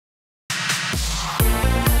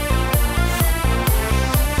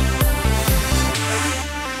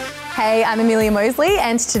Hey, I'm Amelia Mosley,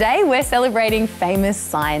 and today we're celebrating famous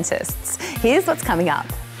scientists. Here's what's coming up.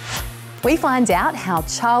 We find out how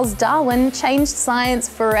Charles Darwin changed science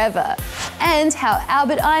forever, and how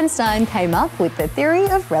Albert Einstein came up with the theory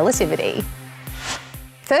of relativity.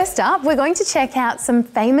 First up, we're going to check out some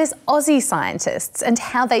famous Aussie scientists and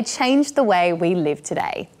how they changed the way we live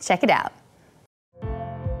today. Check it out.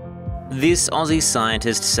 This Aussie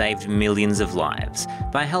scientist saved millions of lives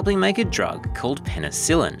by helping make a drug called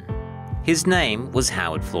penicillin. His name was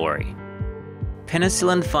Howard Florey.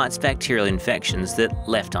 Penicillin fights bacterial infections that,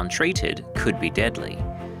 left untreated, could be deadly.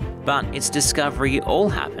 But its discovery all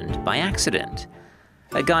happened by accident.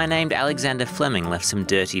 A guy named Alexander Fleming left some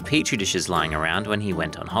dirty petri dishes lying around when he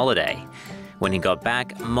went on holiday. When he got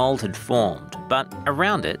back, mould had formed, but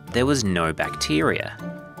around it there was no bacteria.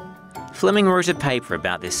 Fleming wrote a paper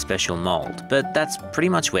about this special mould, but that's pretty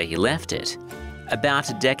much where he left it. About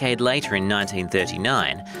a decade later in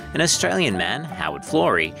 1939, an Australian man, Howard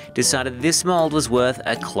Florey, decided this mould was worth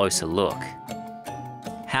a closer look.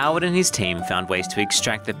 Howard and his team found ways to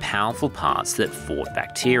extract the powerful parts that fought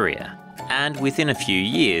bacteria. And within a few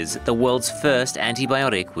years, the world's first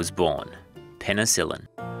antibiotic was born, penicillin.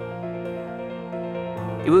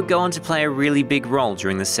 It would go on to play a really big role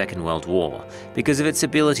during the Second World War because of its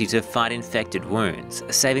ability to fight infected wounds,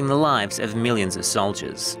 saving the lives of millions of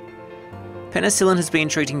soldiers. Penicillin has been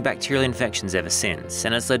treating bacterial infections ever since,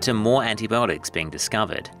 and has led to more antibiotics being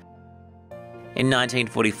discovered. In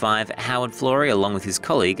 1945, Howard Florey, along with his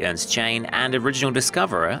colleague Ernst Chain and original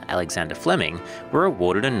discoverer Alexander Fleming, were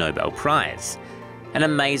awarded a Nobel Prize. An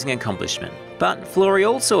amazing accomplishment, but Florey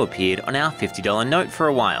also appeared on our $50 note for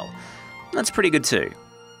a while. That's pretty good too.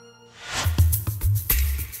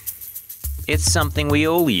 It's something we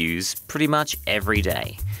all use pretty much every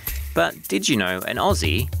day. But did you know an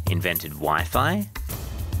Aussie invented Wi-Fi?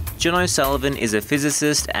 John O'Sullivan is a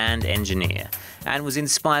physicist and engineer, and was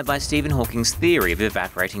inspired by Stephen Hawking's theory of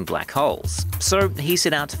evaporating black holes, so he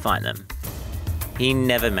set out to find them. He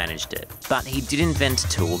never managed it, but he did invent a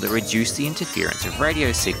tool that reduced the interference of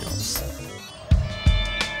radio signals.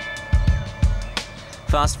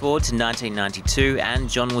 Fast forward to 1992, and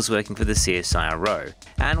John was working for the CSIRO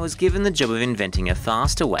and was given the job of inventing a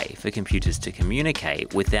faster way for computers to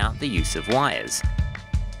communicate without the use of wires.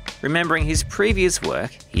 Remembering his previous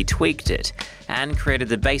work, he tweaked it and created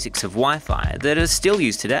the basics of Wi-Fi that are still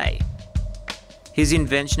used today. His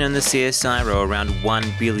invention earned the CSIRO around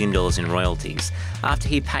 $1 billion in royalties after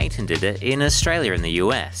he patented it in Australia and the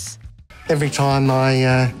US. Every time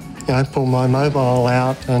I pull my mobile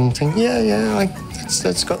out and think,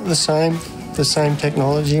 that's got the same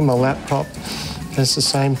technology. My laptop has the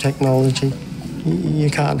same technology. You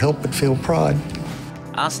can't help but feel pride.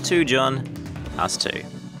 Us too, John. Us too.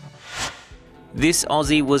 This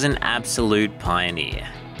Aussie was an absolute pioneer.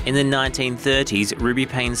 In the 1930s, Ruby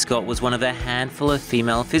Payne Scott was one of a handful of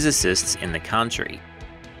female physicists in the country.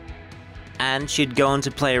 And she'd go on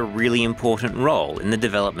to play a really important role in the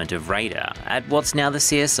development of radar at what's now the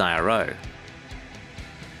CSIRO.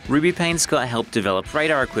 Ruby Payne Scott helped develop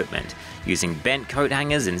radar equipment using bent coat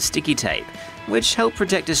hangers and sticky tape, which helped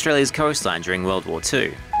protect Australia's coastline during World War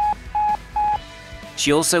II.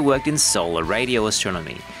 She also worked in solar radio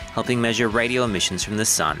astronomy, helping measure radio emissions from the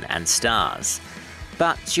sun and stars.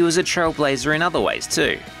 But she was a trailblazer in other ways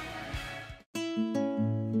too.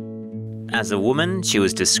 As a woman, she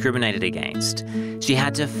was discriminated against. She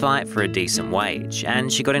had to fight for a decent wage, and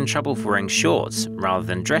she got in trouble for wearing shorts rather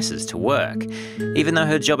than dresses to work, even though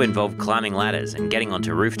her job involved climbing ladders and getting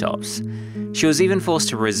onto rooftops. She was even forced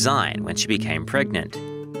to resign when she became pregnant.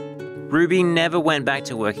 Ruby never went back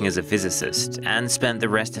to working as a physicist and spent the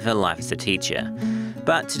rest of her life as a teacher.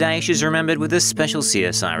 But today she's remembered with a special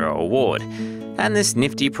CSIRO award and this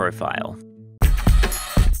nifty profile.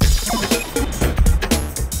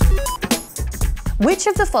 Which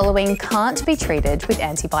of the following can't be treated with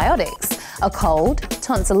antibiotics? A cold,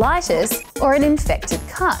 tonsillitis, or an infected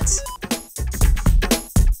cut?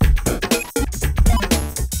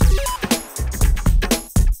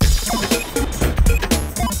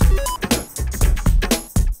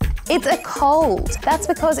 It's a cold. That's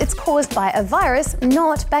because it's caused by a virus,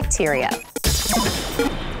 not bacteria.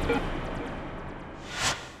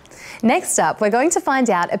 Next up, we're going to find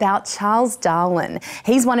out about Charles Darwin.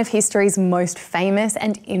 He's one of history's most famous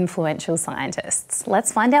and influential scientists.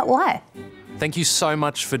 Let's find out why. Thank you so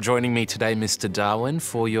much for joining me today, Mr. Darwin,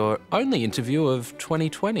 for your only interview of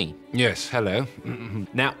 2020. Yes, hello.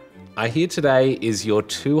 Now, I hear today is your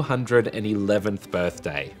 211th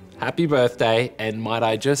birthday. Happy birthday, and might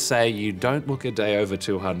I just say you don't look a day over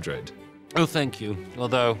 200. Oh, thank you.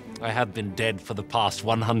 Although I have been dead for the past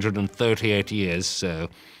 138 years, so...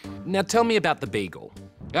 Now tell me about the beagle.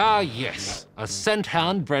 Ah, yes. A scent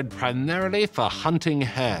hound bred primarily for hunting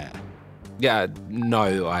hare. Yeah,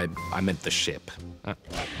 no, I meant the ship.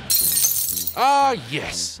 Ah,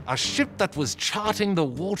 yes. A ship that was charting the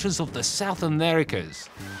waters of the South Americas.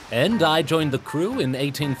 And I joined the crew in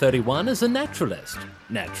 1831 as a naturalist.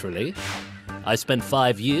 Naturally. I spent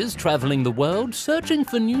 5 years traveling the world searching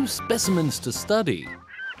for new specimens to study.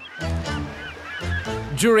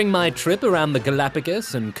 During my trip around the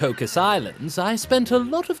Galapagos and Cocos Islands, I spent a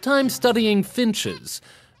lot of time studying finches.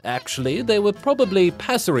 Actually, they were probably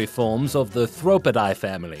passeriforms of the Thropidae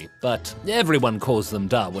family, but everyone calls them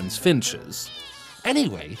Darwin's finches.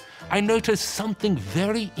 Anyway, I noticed something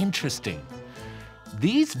very interesting.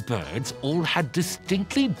 These birds all had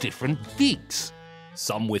distinctly different beaks.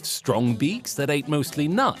 Some with strong beaks that ate mostly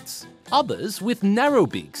nuts, others with narrow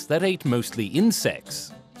beaks that ate mostly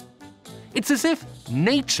insects. It's as if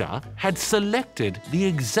nature had selected the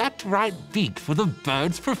exact right beak for the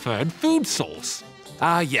bird's preferred food source.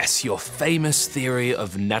 Ah yes, your famous theory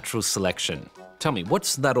of natural selection. Tell me,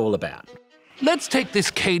 what's that all about? Let's take this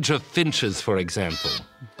cage of finches, for example.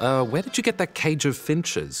 Where did you get that cage of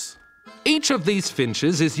finches? Each of these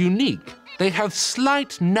finches is unique. They have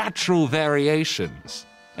slight natural variations,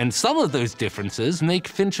 and some of those differences make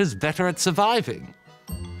finches better at surviving.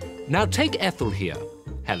 Now take Ethel here.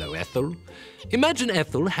 Hello, Ethel. Imagine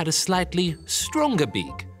Ethel had a slightly stronger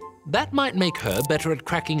beak. That might make her better at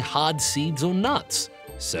cracking hard seeds or nuts.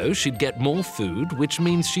 So she'd get more food, which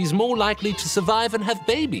means she's more likely to survive and have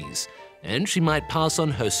babies, and she might pass on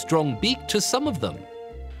her strong beak to some of them.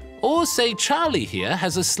 Or say Charlie here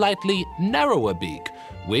has a slightly narrower beak,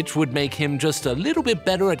 which would make him just a little bit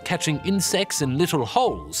better at catching insects in little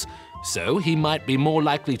holes, so he might be more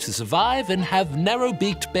likely to survive and have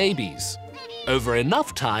narrow-beaked babies. Over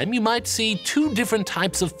enough time, you might see two different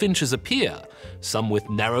types of finches appear, some with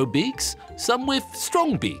narrow beaks, some with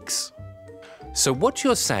strong beaks. So what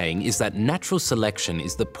you're saying is that natural selection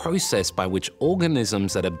is the process by which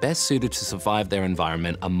organisms that are best suited to survive their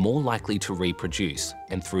environment are more likely to reproduce.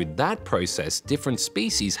 And through that process, different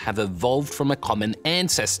species have evolved from a common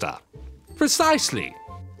ancestor. Precisely.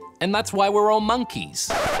 And that's why we're all monkeys.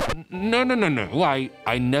 No.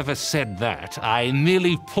 I never said that. I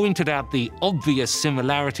merely pointed out the obvious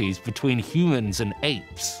similarities between humans and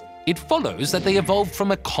apes. It follows that they evolved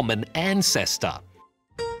from a common ancestor.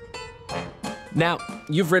 Now,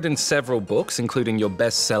 you've written several books, including your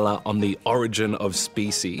bestseller On the Origin of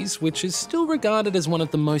Species, which is still regarded as one of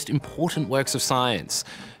the most important works of science.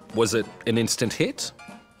 Was it an instant hit?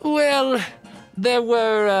 Well, there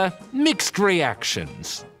were mixed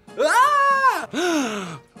reactions.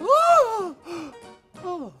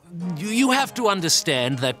 You have to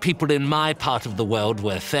understand that people in my part of the world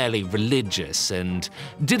were fairly religious and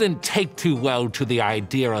didn't take too well to the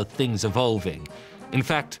idea of things evolving. In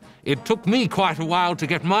fact, it took me quite a while to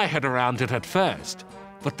get my head around it at first.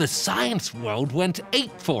 But the science world went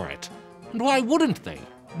ape for it. And why wouldn't they?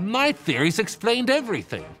 My theories explained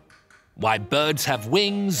everything. Why birds have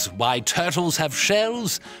wings, why turtles have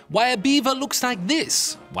shells, why a beaver looks like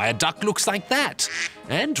this, why a duck looks like that,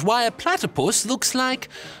 and why a platypus looks like,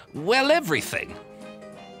 well, everything.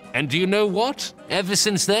 And do you know what? Ever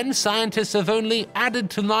since then, scientists have only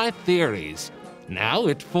added to my theories. Now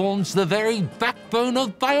it forms the very backbone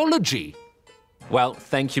of biology. Well,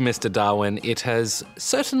 thank you, Mr. Darwin. It has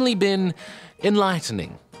certainly been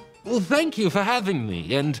enlightening. Well, thank you for having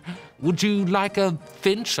me. And would you like a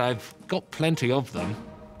finch? I've got plenty of them.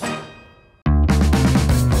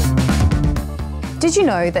 Did you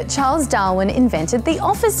know that Charles Darwin invented the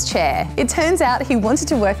office chair? It turns out he wanted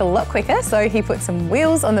to work a lot quicker, so he put some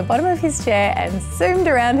wheels on the bottom of his chair and zoomed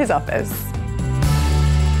around his office.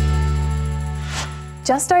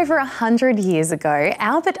 Just over 100 years ago,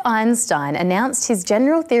 Albert Einstein announced his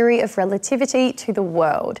general theory of relativity to the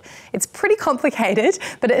world. It's pretty complicated,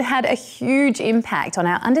 but it had a huge impact on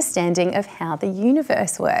our understanding of how the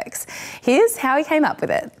universe works. Here's how he came up with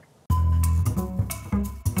it.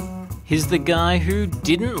 He's the guy who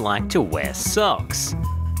didn't like to wear socks,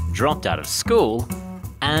 dropped out of school,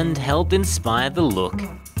 and helped inspire the look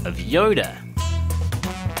of Yoda.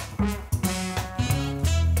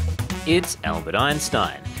 It's Albert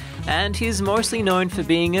Einstein, and he's mostly known for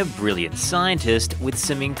being a brilliant scientist with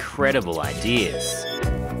some incredible ideas.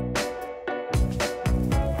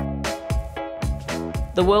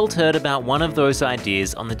 The world heard about one of those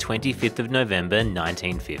ideas on the 25th of November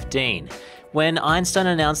 1915, when Einstein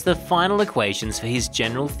announced the final equations for his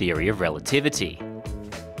general theory of relativity.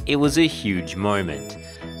 It was a huge moment.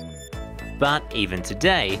 But even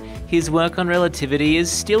today, his work on relativity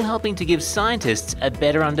is still helping to give scientists a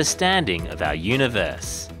better understanding of our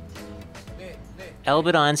universe.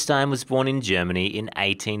 Albert Einstein was born in Germany in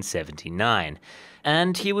 1879,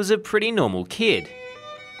 and he was a pretty normal kid.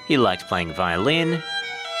 He liked playing violin,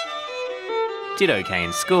 did okay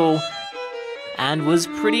in school, and was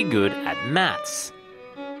pretty good at maths.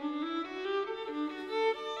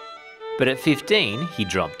 But at 15, he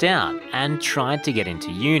dropped out and tried to get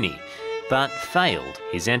into uni, but failed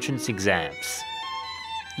his entrance exams.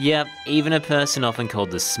 Yep, even a person often called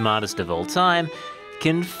the smartest of all time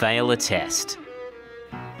can fail a test.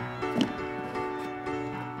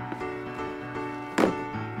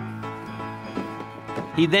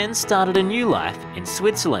 He then started a new life in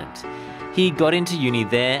Switzerland. He got into uni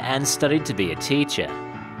there and studied to be a teacher.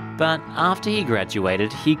 But after he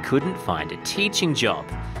graduated, he couldn't find a teaching job.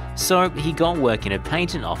 So he got work in a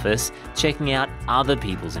patent office, checking out other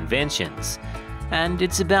people's inventions. And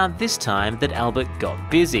it's about this time that Albert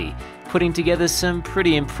got busy, putting together some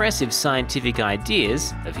pretty impressive scientific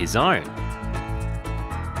ideas of his own.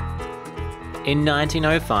 In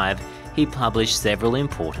 1905, he published several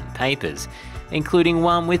important papers, including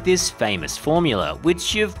one with this famous formula,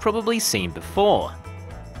 which you've probably seen before.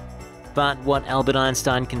 But what Albert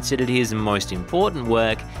Einstein considered his most important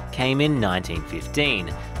work came in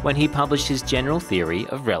 1915, when he published his general theory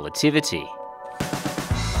of relativity.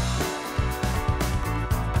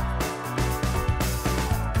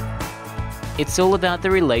 It's all about the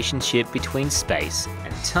relationship between space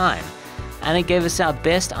and time, and it gave us our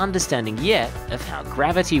best understanding yet of how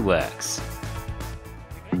gravity works.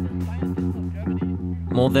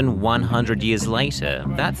 More than 100 years later,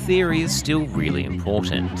 that theory is still really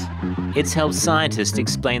important. It's helped scientists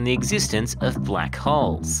explain the existence of black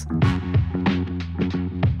holes,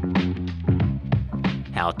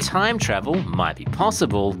 how time travel might be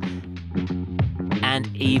possible, and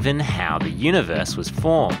even how the universe was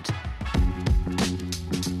formed.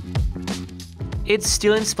 It's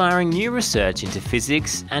still inspiring new research into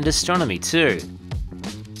physics and astronomy too,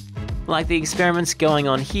 like the experiments going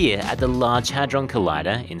on here at the Large Hadron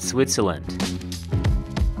Collider in Switzerland.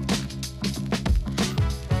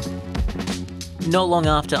 Not long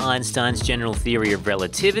after Einstein's general theory of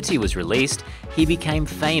relativity was released, he became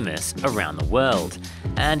famous around the world,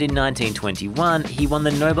 and in 1921 he won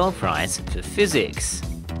the Nobel Prize for Physics.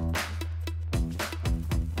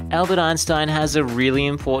 Albert Einstein has a really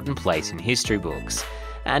important place in history books,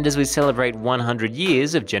 and as we celebrate 100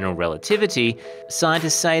 years of general relativity,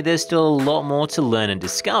 scientists say there's still a lot more to learn and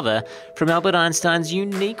discover from Albert Einstein's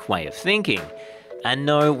unique way of thinking. And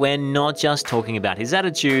no, we're not just talking about his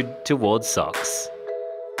attitude towards socks.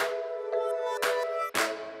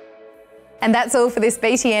 And that's all for this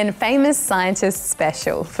BTN Famous Scientists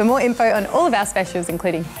special. For more info on all of our specials,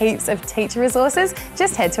 including heaps of teacher resources,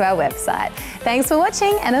 just head to our website. Thanks for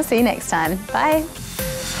watching, and I'll see you next time. Bye.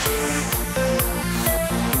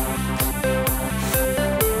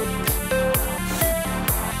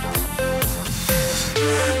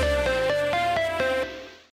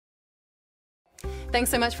 Thanks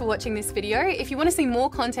so much for watching this video. If you want to see more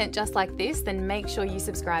content just like this, then make sure you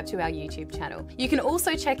subscribe to our YouTube channel. You can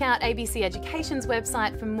also check out ABC Education's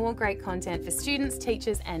website for more great content for students,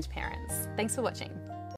 teachers and parents. Thanks for watching.